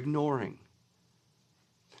that you're ignoring.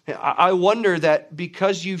 I wonder that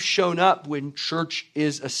because you've shown up when church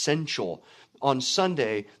is essential on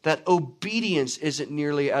Sunday, that obedience isn't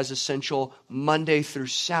nearly as essential Monday through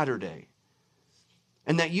Saturday.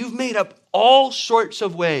 And that you've made up all sorts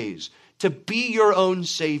of ways to be your own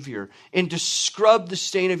savior and to scrub the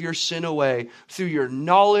stain of your sin away through your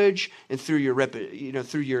knowledge and through your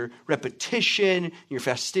repetition, your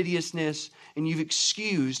fastidiousness, and you've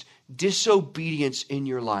excused disobedience in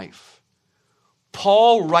your life.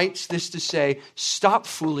 Paul writes this to say, stop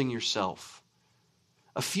fooling yourself.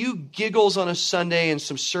 A few giggles on a Sunday and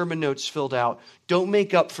some sermon notes filled out don't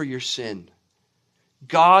make up for your sin.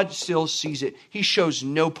 God still sees it. He shows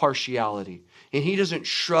no partiality. And he doesn't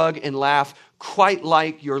shrug and laugh quite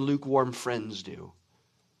like your lukewarm friends do.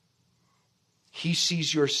 He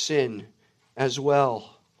sees your sin as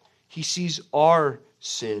well. He sees our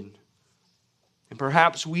sin. And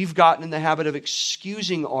perhaps we've gotten in the habit of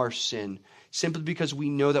excusing our sin simply because we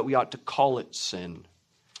know that we ought to call it sin.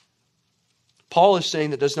 Paul is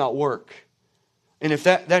saying that does not work. And if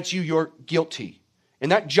that's you, you're guilty.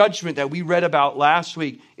 And that judgment that we read about last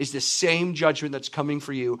week is the same judgment that's coming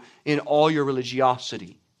for you in all your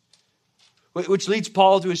religiosity. Which leads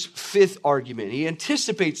Paul to his fifth argument. He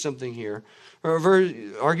anticipates something here.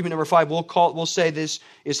 Argument number 5, we'll say this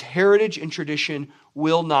is heritage and tradition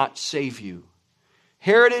will not save you.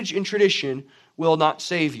 Heritage and tradition will not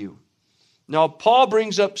save you. Now, Paul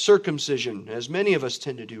brings up circumcision, as many of us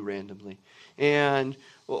tend to do randomly. And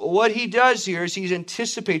what he does here is he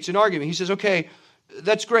anticipates an argument. He says, okay,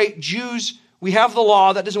 that's great. Jews, we have the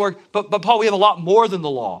law. That doesn't work. But Paul, we have a lot more than the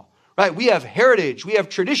law. Right? We have heritage. We have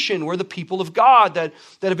tradition. We're the people of God that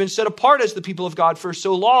have been set apart as the people of God for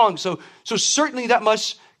so long. So certainly that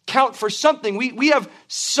must count for something. We have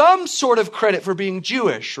some sort of credit for being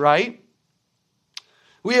Jewish, right?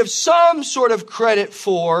 We have some sort of credit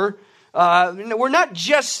for, we're not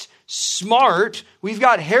just smart. We've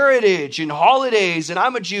got heritage and holidays, and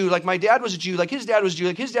I'm a Jew, like my dad was a Jew, like his dad was a Jew,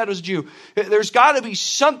 like his dad was a Jew. There's got to be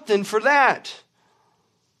something for that.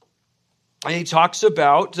 And he talks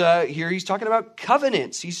about, here he's talking about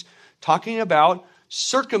covenants. He's talking about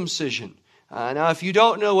circumcision. Now, if you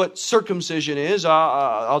don't know what circumcision is,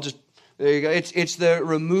 I'll just, there you go. It's the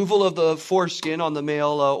removal of the foreskin on the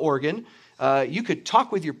male organ. You could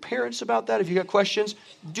talk with your parents about that if you got questions.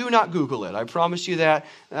 Do not Google it. I promise you that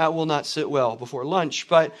will not sit well before lunch.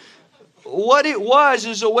 But what it was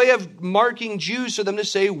is a way of marking Jews for them to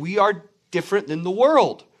say, we are different than the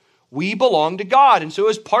world. We belong to God. And so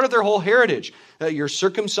as part of their whole heritage, you're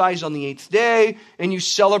circumcised on the 8th day and you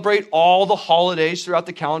celebrate all the holidays throughout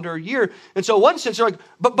the calendar year. And so in one sense, they're like,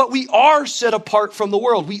 but we are set apart from the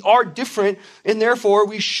world. We are different, and therefore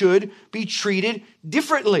we should be treated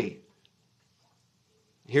differently.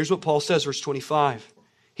 Here's what Paul says, verse 25.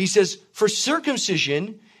 He says, for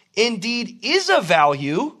circumcision indeed is of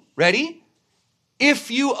value, ready, if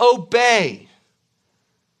you obey.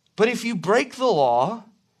 But if you break the law,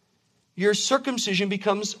 your circumcision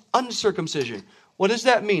becomes uncircumcision. What does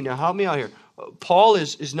that mean? Now, help me out here. Paul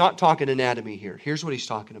is not talking anatomy here. Here's what he's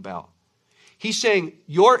talking about. He's saying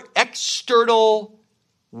your external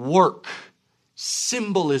work,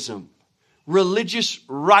 symbolism, religious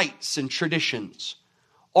rites and traditions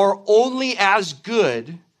are only as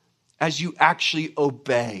good as you actually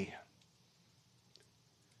obey.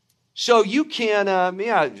 So you can,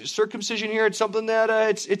 circumcision here, it's something that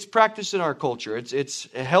it's practiced in our culture.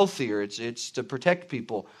 It's healthier. It's to protect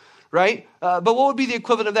people, right? But what would be the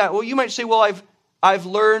equivalent of that? Well, you might say, well, I've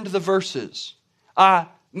learned the verses.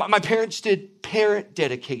 My parents did parent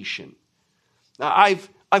dedication. I've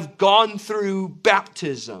gone through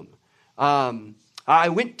baptism. I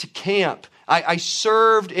went to camp. I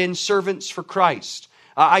served in Servants for Christ.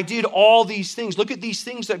 I did all these things. Look at these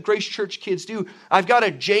things that Grace Church kids do. I've got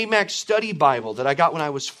a JMac study Bible that I got when I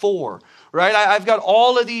was 4, right? I've got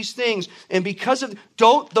all of these things. And because of,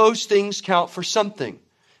 don't those things count for something?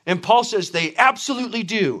 And Paul says they absolutely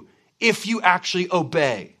do if you actually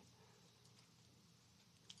obey.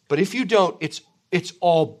 But if you don't, it's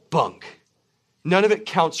all bunk. None of it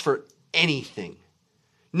counts for anything.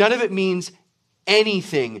 None of it means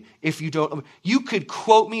anything if you don't. You could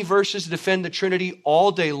quote me verses to defend the Trinity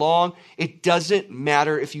all day long. It doesn't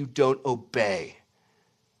matter if you don't obey.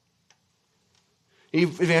 He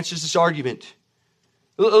advances this argument.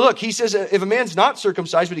 Look, he says if a man's not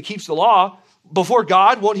circumcised but he keeps the law, before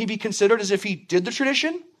God, won't he be considered as if he did the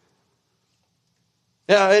tradition?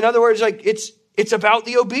 In other words, like it's about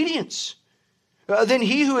the obedience. Then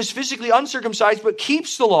he who is physically uncircumcised but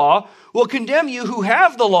keeps the law will condemn you who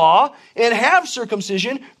have the law and have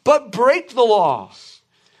circumcision but break the law.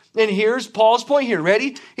 And here's Paul's point here.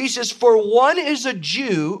 Ready? He says, for no one is a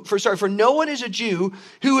Jew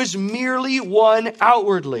who is merely one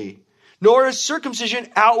outwardly, nor is circumcision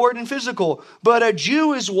outward and physical, but a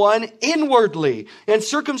Jew is one inwardly. And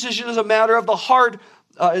circumcision is a matter of the heart,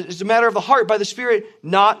 by the Spirit,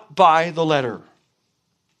 not by the letter.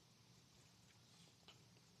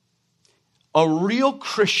 A real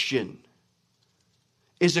Christian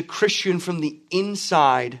is a Christian from the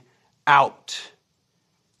inside out.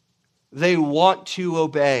 They want to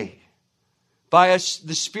obey. By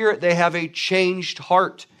the Spirit, they have a changed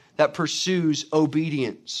heart that pursues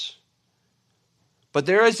obedience. But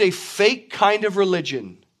there is a fake kind of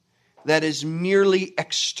religion that is merely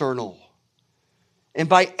external. And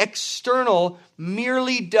by external,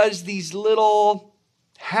 merely does these little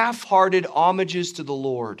half-hearted homages to the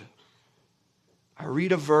Lord. I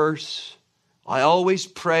read a verse. I always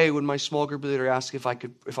pray when my small group leader asks if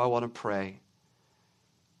I want to pray.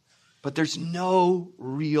 But there's no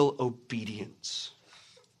real obedience.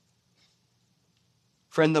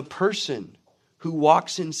 Friend, the person who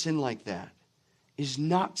walks in sin like that is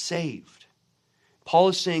not saved. Paul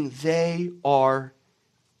is saying they are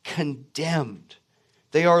condemned.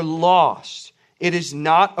 They are lost. It is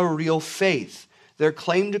not a real faith. Their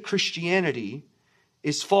claim to Christianity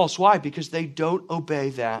is false. Why? Because they don't obey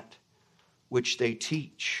that which they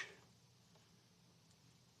teach.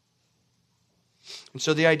 And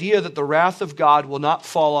so the idea that the wrath of God will not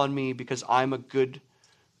fall on me because I'm a good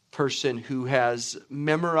person who has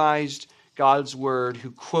memorized God's word,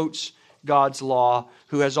 who quotes God's law,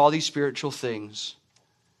 who has all these spiritual things,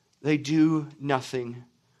 they do nothing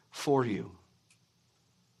for you.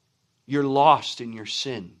 You're lost in your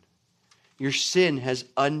sin. Your sin has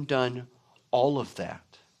undone all of that.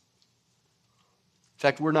 In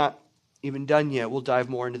fact, we're not even done yet. We'll dive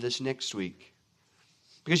more into this next week.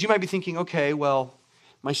 Because you might be thinking, okay, well,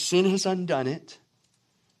 my sin has undone it.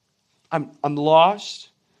 I'm lost.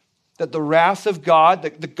 That the wrath of God,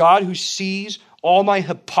 the God who sees all my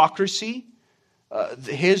hypocrisy,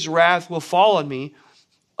 his wrath will fall on me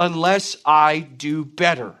unless I do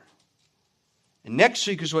better. And next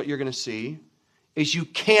week is what you're going to see, is you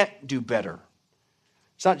can't do better.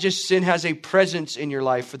 It's not just sin has a presence in your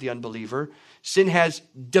life for the unbeliever. Sin has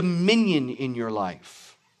dominion in your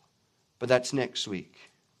life. But that's next week.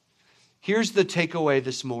 Here's the takeaway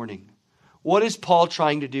this morning. What is Paul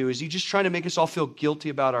trying to do? Is he just trying to make us all feel guilty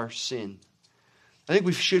about our sin? I think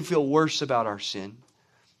we should feel worse about our sin.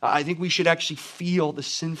 I think we should actually feel the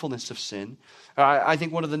sinfulness of sin. I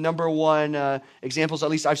think one of the number one examples, at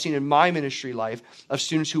least I've seen in my ministry life, of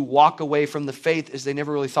students who walk away from the faith is they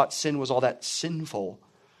never really thought sin was all that sinful.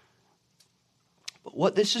 But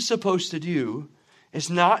what this is supposed to do is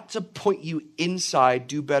not to point you inside,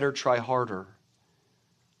 do better, try harder.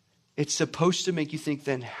 It's supposed to make you think,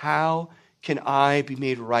 then how can I be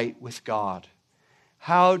made right with God?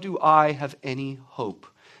 How do I have any hope?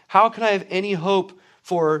 How can I have any hope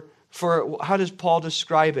for how does Paul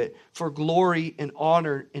describe it? For glory and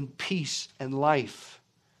honor and peace and life.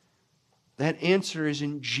 That answer is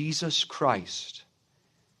in Jesus Christ.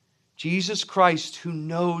 Jesus Christ who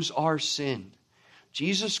knows our sin.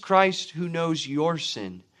 Jesus Christ who knows your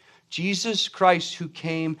sin. Jesus Christ who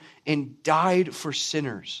came and died for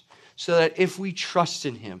sinners. So that if we trust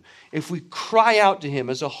in him, if we cry out to him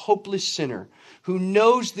as a hopeless sinner who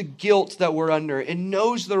knows the guilt that we're under and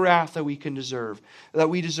knows the wrath that we deserve,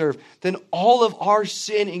 then all of our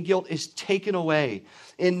sin and guilt is taken away.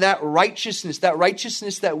 And that righteousness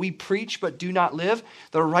that we preach but do not live,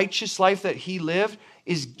 the righteous life that he lived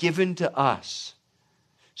is given to us.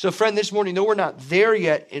 So friend, this morning, though we're not there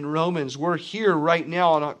yet in Romans, we're here right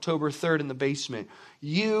now on October 3rd in the basement.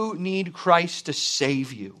 You need Christ to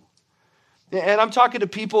save you. And I'm talking to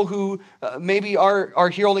people who maybe are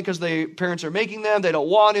here only because their parents are making them. They don't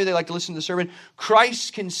want to. They like to listen to the sermon.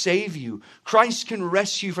 Christ can save you. Christ can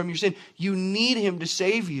rescue you from your sin. You need him to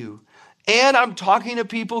save you. And I'm talking to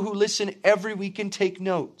people who listen every week and take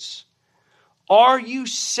notes. Are you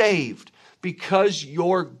saved because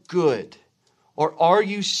you're good? Or are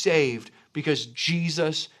you saved because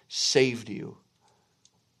Jesus saved you?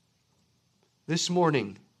 This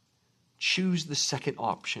morning, choose the second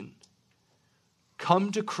option.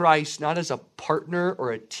 Come to Christ not as a partner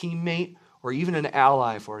or a teammate or even an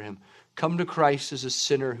ally for him. Come to Christ as a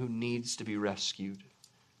sinner who needs to be rescued.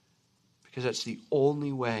 Because that's the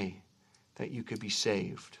only way that you could be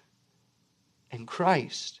saved. And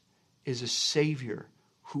Christ is a Savior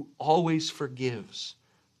who always forgives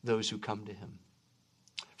those who come to him.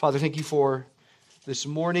 Father, thank you for this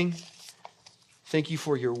morning. Thank you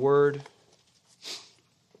for your word.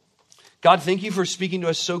 God, thank you for speaking to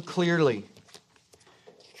us so clearly.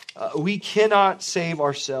 We cannot save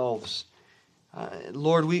ourselves.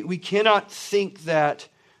 Lord, we cannot think that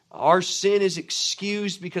our sin is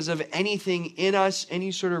excused because of anything in us,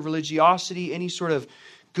 any sort of religiosity, any sort of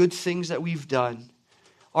good things that we've done.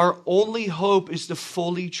 Our only hope is to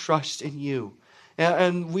fully trust in you.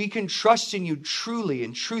 And we can trust in you truly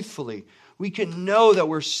and truthfully. We can know that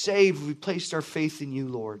we're saved. We placed our faith in you,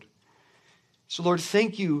 Lord. So, Lord,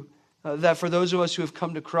 thank you that for those of us who have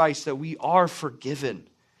come to Christ, that we are forgiven.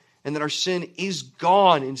 and that our sin is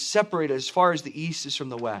gone and separated as far as the east is from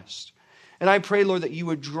the west. And I pray, Lord, that you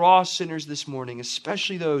would draw sinners this morning,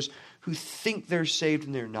 especially those who think they're saved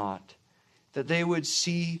and they're not, that they would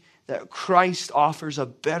see that Christ offers a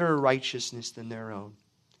better righteousness than their own.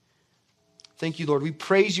 Thank you, Lord. We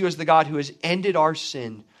praise you as the God who has ended our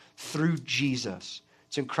sin through Jesus.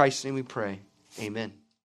 It's in Christ's name we pray. Amen.